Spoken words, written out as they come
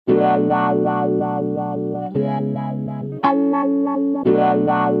Hey, welcome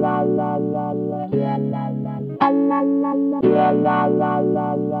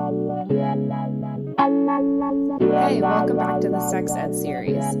back to the Sex Ed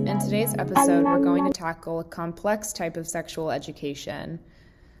series. In today's episode, we're going to tackle a complex type of sexual education.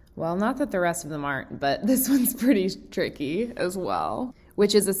 Well, not that the rest of them aren't, but this one's pretty tricky as well,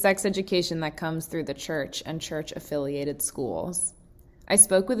 which is a sex education that comes through the church and church-affiliated schools. I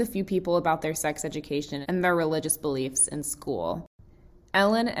spoke with a few people about their sex education and their religious beliefs in school.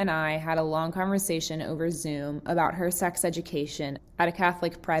 Ellen and I had a long conversation over Zoom about her sex education at a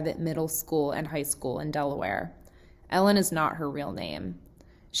Catholic private middle school and high school in Delaware. Ellen is not her real name.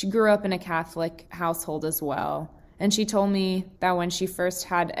 She grew up in a Catholic household as well, and she told me that when she first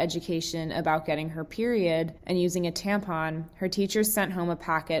had education about getting her period and using a tampon, her teachers sent home a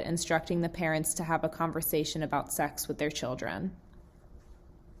packet instructing the parents to have a conversation about sex with their children.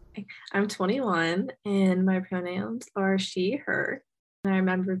 I'm 21 and my pronouns are she, her. And I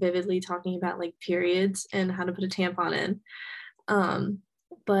remember vividly talking about like periods and how to put a tampon in.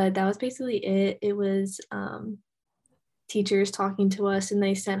 But that was basically it. It was teachers talking to us, and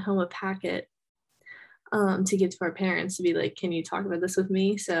they sent home a packet to give to our parents to be like, can you talk about this with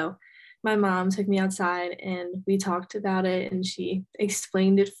me? So my mom took me outside and we talked about it, and she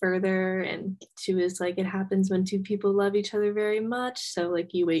explained it further, and she was like, it happens when two people love each other very much, so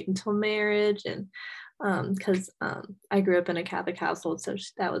like you wait until marriage. And because I grew up in a Catholic household, so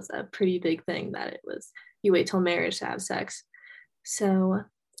that was a pretty big thing, that it was you wait till marriage to have sex. So,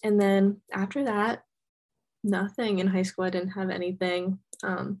 and then after that, nothing. In high school I didn't have anything.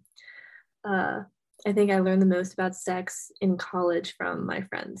 I think I learned the most about sex in college from my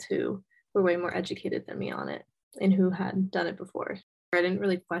friends who were way more educated than me on it and who had done it before. I didn't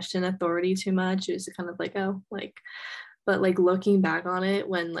really question authority too much. It was kind of like, oh, like, but like looking back on it,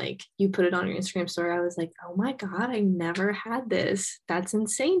 when like you put it on your Instagram story, I was like, oh my God, I never had this. That's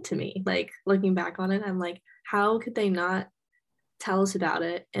insane to me. Like looking back on it, I'm like, how could they not tell us about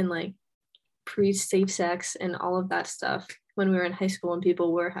it and like pre-safe sex and all of that stuff when we were in high school and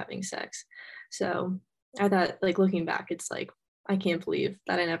people were having sex? So I thought, like looking back, it's like, I can't believe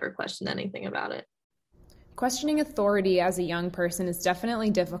that I never questioned anything about it. Questioning authority as a young person is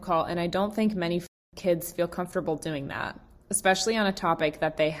definitely difficult, and I don't think many kids feel comfortable doing that, especially on a topic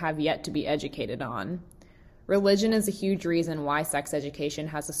that they have yet to be educated on. Religion is a huge reason why sex education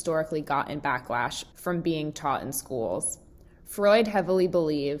has historically gotten backlash from being taught in schools. Freud heavily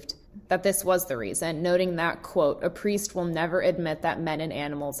believed that this was the reason, noting that, quote, a priest will never admit that men and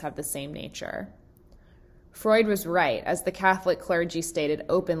animals have the same nature. Freud was right, as the Catholic clergy stated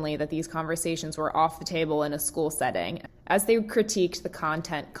openly that these conversations were off the table in a school setting, as they critiqued the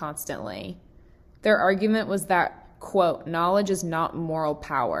content constantly. Their argument was that, quote, knowledge is not moral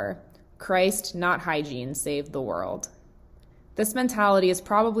power. Christ, not hygiene, saved the world. This mentality is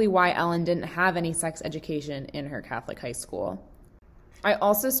probably why Ellen didn't have any sex education in her Catholic high school. I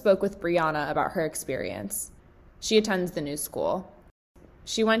also spoke with Brianna about her experience. She attends the new school.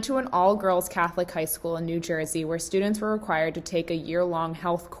 She went to an all-girls Catholic high school in New Jersey where students were required to take a year-long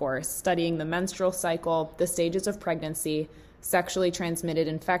health course studying the menstrual cycle, the stages of pregnancy, sexually transmitted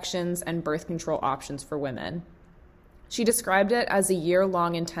infections, and birth control options for women. She described it as a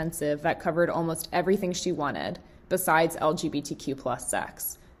year-long intensive that covered almost everything she wanted, besides LGBTQ+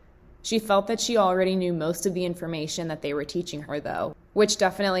 sex. She felt that she already knew most of the information that they were teaching her, though, which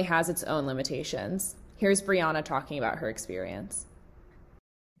definitely has its own limitations. Here's Brianna talking about her experience.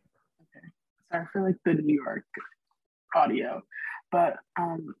 Okay, sorry for like the New York audio, but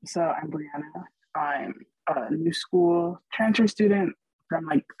so I'm Brianna. I'm a new school transfer student from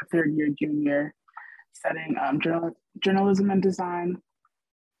like a third year junior, studying journalism and design.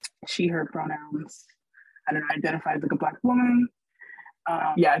 She, her pronouns. I don't know, identify as like a Black woman.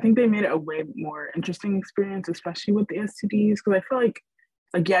 I think they made it a way more interesting experience, especially with the STDs, because I feel like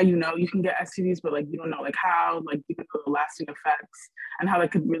yeah, you know, you can get STDs, but like you don't know like how, like you can know the lasting effects and how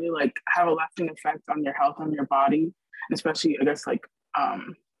that could really like have a lasting effect on your health, on your body, and especially I guess like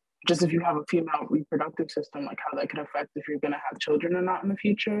just if you have a female reproductive system, like how that could affect if you're gonna have children or not in the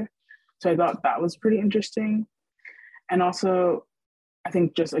future. So I thought that was pretty interesting. And also, I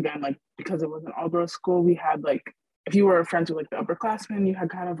think just again, like because it was an all-girls school, we had like, if you were friends with like the upperclassmen, you had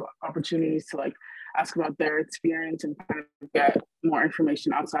kind of opportunities to like ask about their experience and kind of get more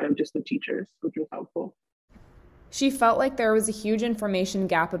information outside of just the teachers, which was helpful. She felt like there was a huge information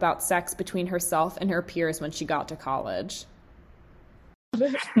gap about sex between herself and her peers when she got to college.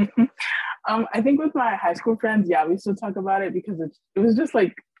 I think with my high school friends, yeah, we still talk about it because it was just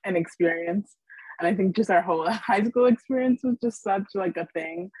like an experience. And I think just our whole high school experience was just such like a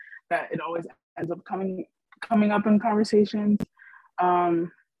thing that it always ends up coming up in conversations.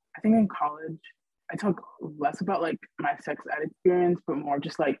 I think in college, I talk less about like my sex ed experience, but more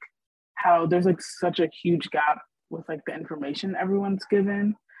just like how there's like such a huge gap with like the information everyone's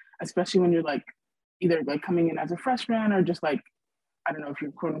given, especially when you're like either like coming in as a freshman or just like, I don't know if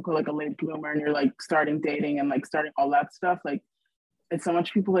you're quote unquote like a late bloomer and you're like starting dating and like starting all that stuff. Like it's so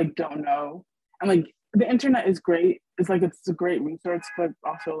much people like don't know. And like the internet is great. It's like it's a great resource, but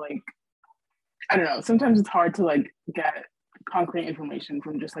also like I don't know, sometimes it's hard to like get concrete information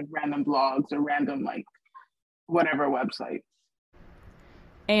from just like random blogs or random like whatever websites.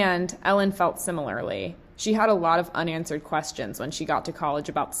 And Ellen felt similarly. She had a lot of unanswered questions when she got to college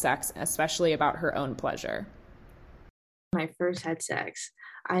about sex, especially about her own pleasure. When I first had sex,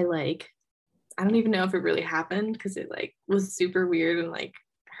 I don't even know if it really happened because it like was super weird and like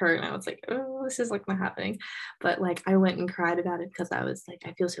hurt, and I was like, oh, this is like not happening. But like I went and cried about it because I was like,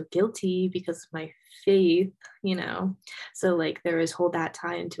 I feel so guilty because of my faith, so like there was that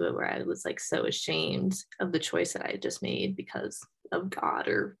tie into it where I was like so ashamed of the choice that I had just made because of God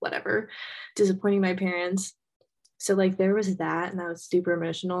or whatever, disappointing my parents. So like there was that, and I was super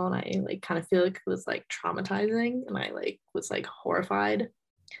emotional, and I like kind of feel like it was like traumatizing, and I like was like horrified.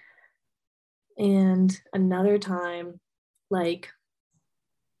 And another time, like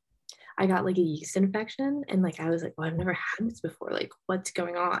I got like a yeast infection, and like I was like, well, I've never had this before, like what's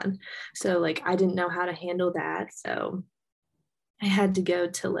going on? So like I didn't know how to handle that, so I had to go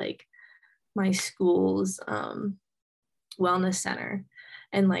to like my school's wellness center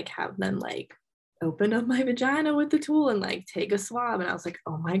and like have them like open up my vagina with the tool and like take a swab, and I was like,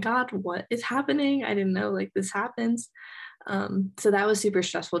 oh my God, what is happening? I didn't know like this happens. So that was super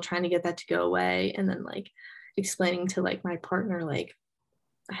stressful trying to get that to go away, and then like explaining to like my partner like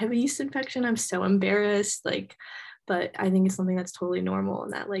I have a yeast infection, I'm so embarrassed, like, but I think it's something that's totally normal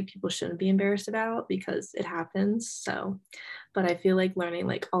and that like people shouldn't be embarrassed about because it happens. So but I feel like learning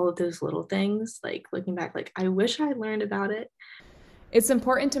like all of those little things, like looking back, like I wish I learned about it. It's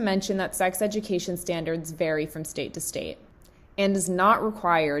important to mention that sex education standards vary from state to state and is not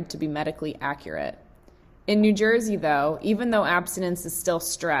required to be medically accurate. In New Jersey, though, even though abstinence is still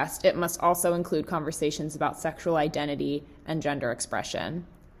stressed, it must also include conversations about sexual identity and gender expression.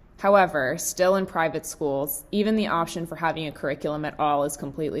 However, still in private schools, even the option for having a curriculum at all is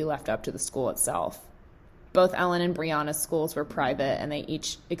completely left up to the school itself. Both Ellen and Brianna's schools were private, and they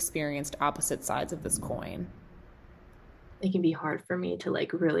each experienced opposite sides of this coin. It can be hard for me to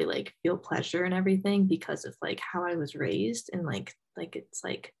like really like feel pleasure and everything because of like how I was raised, and like it's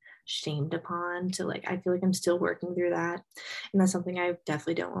like shamed upon to like I feel like I'm still working through that, and that's something I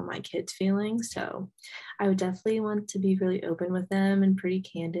definitely don't want my kids feeling. So I would definitely want to be really open with them and pretty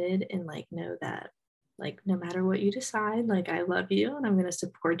candid, and like know that like no matter what you decide, like I love you and I'm going to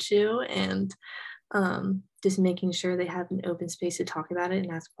support you, and just making sure they have an open space to talk about it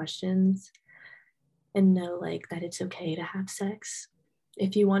and ask questions, and know like that it's okay to have sex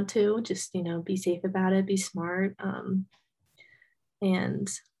if you want to, just be safe about it, be smart, and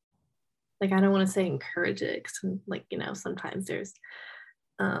like I don't want to say encourage it because like sometimes there's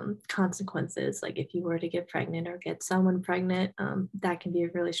consequences, like if you were to get pregnant or get someone pregnant, that can be a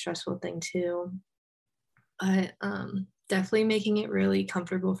really stressful thing too, but definitely making it really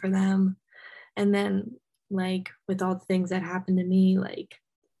comfortable for them. And then like with all the things that happened to me, like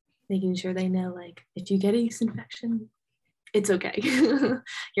making sure they know like if you get a yeast infection, it's okay.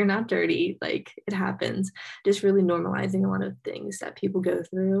 You're not dirty, like it happens. Just really normalizing a lot of things that people go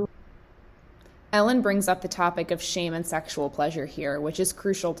through. Ellen brings up the topic of shame and sexual pleasure here, which is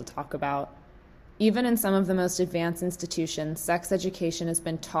crucial to talk about. Even in some of the most advanced institutions, sex education has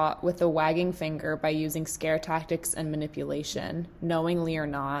been taught with a wagging finger by using scare tactics and manipulation, knowingly or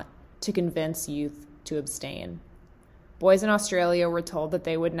not, to convince youth to abstain. Boys in Australia were told that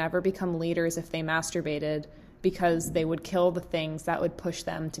they would never become leaders if they masturbated because they would kill the things that would push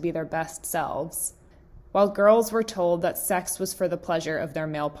them to be their best selves, while girls were told that sex was for the pleasure of their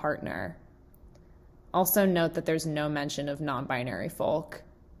male partner. Also note that there's no mention of non-binary folk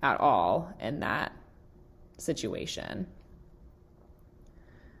at all in that situation.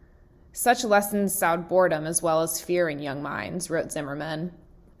 Such lessons sowed boredom as well as fear in young minds, wrote Zimmerman.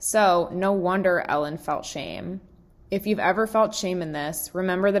 So, no wonder Ellen felt shame. If you've ever felt shame in this,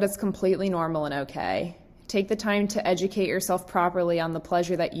 remember that it's completely normal and okay. Take the time to educate yourself properly on the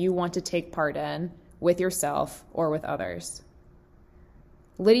pleasure that you want to take part in, with yourself or with others.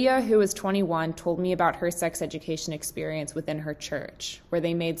 Lydia, who was 21, told me about her sex education experience within her church, where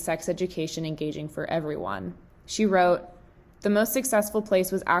they made sex education engaging for everyone. She wrote, The most successful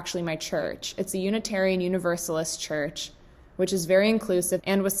place was actually my church. It's a Unitarian Universalist church, which is very inclusive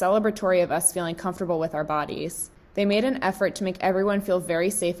and was celebratory of us feeling comfortable with our bodies. They made an effort to make everyone feel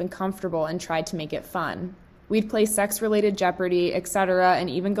very safe and comfortable and tried to make it fun. We'd play sex-related Jeopardy, etc., and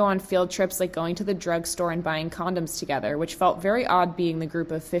even go on field trips like going to the drugstore and buying condoms together, which felt very odd being the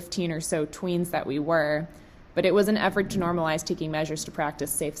group of 15 or so tweens that we were. But it was an effort to normalize taking measures to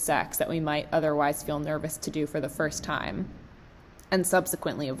practice safe sex that we might otherwise feel nervous to do for the first time, and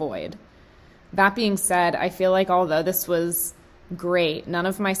subsequently avoid. That being said, I feel like although this was great, none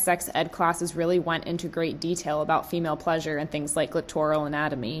of my sex ed classes really went into great detail about female pleasure and things like clitoral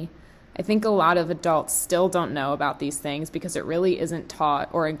anatomy. I think a lot of adults still don't know about these things because it really isn't taught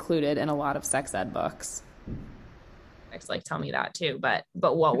or included in a lot of sex ed books. Like, tell me that too, but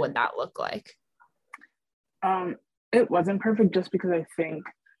what would that look like? It wasn't perfect just because I think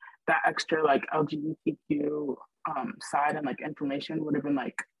that extra like LGBTQ side and like information would have been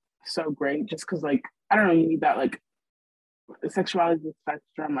like so great, just because like I don't know, you need that like sexuality, the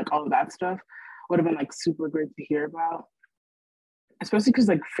spectrum, like all of that stuff would have been like super great to hear about, especially because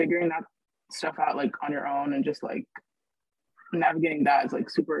like figuring that stuff out like on your own and just like navigating that is like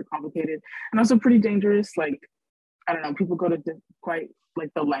super complicated and also pretty dangerous. Like I don't know, people go to quite like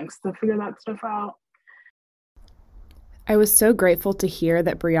the lengths to figure that stuff out. I was so grateful to hear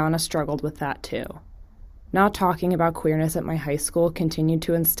that Brianna struggled with that too. Not talking about queerness at my high school continued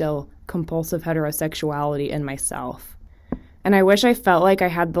to instill compulsive heterosexuality in myself. And I wish I felt like I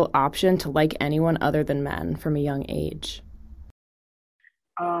had the option to like anyone other than men from a young age.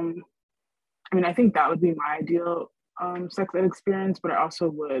 I mean, I think that would be my ideal sex ed experience, but I also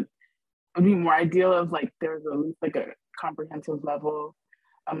would be more ideal of like there's at least like a comprehensive level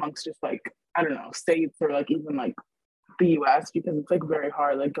amongst just like, I don't know, states or like even like the US, because it's like very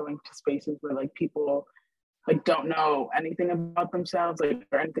hard like going to spaces where like people like don't know anything about themselves, like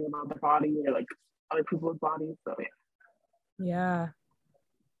or anything about their body or like other people's bodies. So yeah,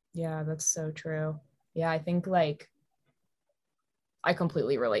 that's so true. Yeah, I think like I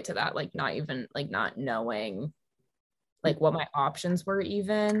completely relate to that, like not even like not knowing like what my options were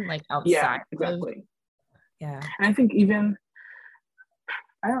even like outside. Yeah, exactly. And I think even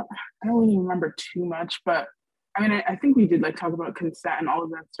I don't really remember too much, but I mean, I think we did like talk about consent and all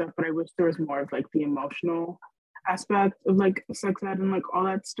of that stuff, but I wish there was more of like the emotional aspect of like sex ed and like all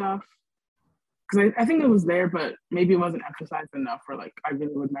that stuff. Because I think it was there, but maybe it wasn't emphasized enough or like I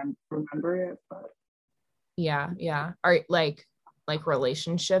really would remember it. But yeah. Are like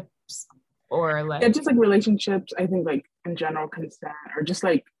relationships or like just like relationships, I think like in general consent or just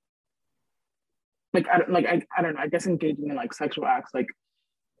like I don't know, I guess engaging in like sexual acts like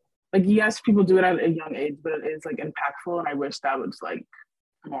yes, people do it at a young age, but it is like impactful, and I wish that was like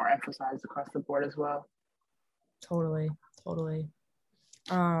more emphasized across the board as well. Totally.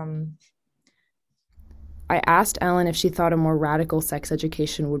 I asked Ellen if she thought a more radical sex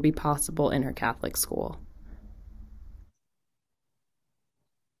education would be possible in her Catholic school.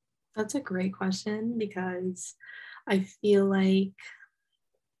 That's a great question because I feel like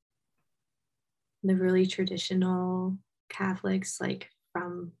the really traditional Catholics, like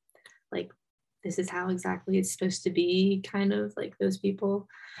from like this is how exactly it's supposed to be, kind of like those people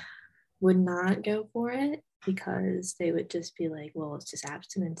would not go for it because they would just be like, well, it's just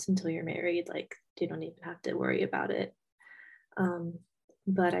abstinence until you're married, like you don't even have to worry about it.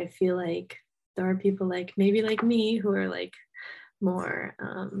 But I feel like there are people like maybe like me who are like more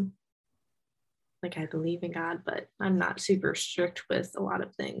like I believe in God, but I'm not super strict with a lot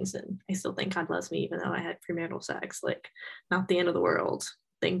of things, and I still think God loves me even though I had premarital sex. Like not the end of the world.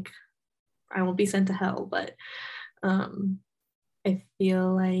 Think I won't be sent to hell, but I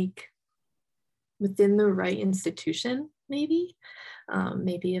feel like within the right institution, maybe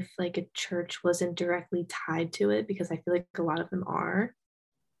if like a church wasn't directly tied to it, because I feel like a lot of them are.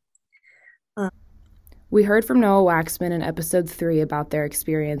 We heard from Noah Waxman in episode 3 about their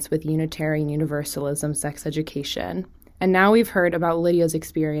experience with Unitarian Universalism sex education, and now we've heard about Lydia's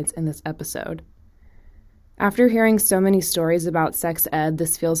experience in this episode. After hearing so many stories about sex ed,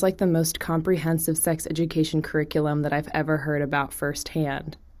 this feels like the most comprehensive sex education curriculum that I've ever heard about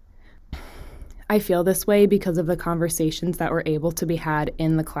firsthand. I feel this way because of the conversations that were able to be had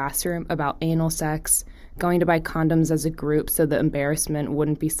in the classroom about anal sex, going to buy condoms as a group so the embarrassment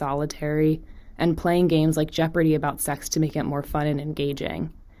wouldn't be solitary, and playing games like Jeopardy about sex to make it more fun and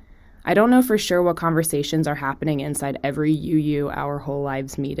engaging. I don't know for sure what conversations are happening inside every UU Our Whole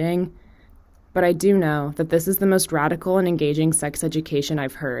Lives meeting, but I do know that this is the most radical and engaging sex education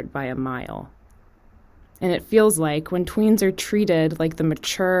I've heard by a mile. And it feels like when tweens are treated like the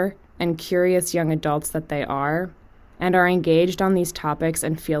mature and curious young adults that they are, and are engaged on these topics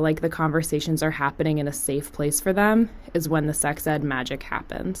and feel like the conversations are happening in a safe place for them is when the sex ed magic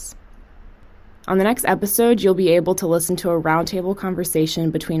happens. On the next episode, you'll be able to listen to a roundtable conversation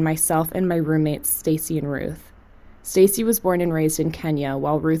between myself and my roommates, Stacy and Ruth. Stacy was born and raised in Kenya,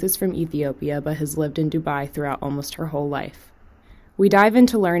 while Ruth is from Ethiopia but has lived in Dubai throughout almost her whole life. We dive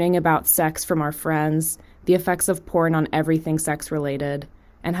into learning about sex from our friends, the effects of porn on everything sex-related,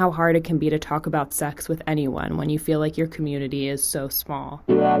 and how hard it can be to talk about sex with anyone when you feel like your community is so small.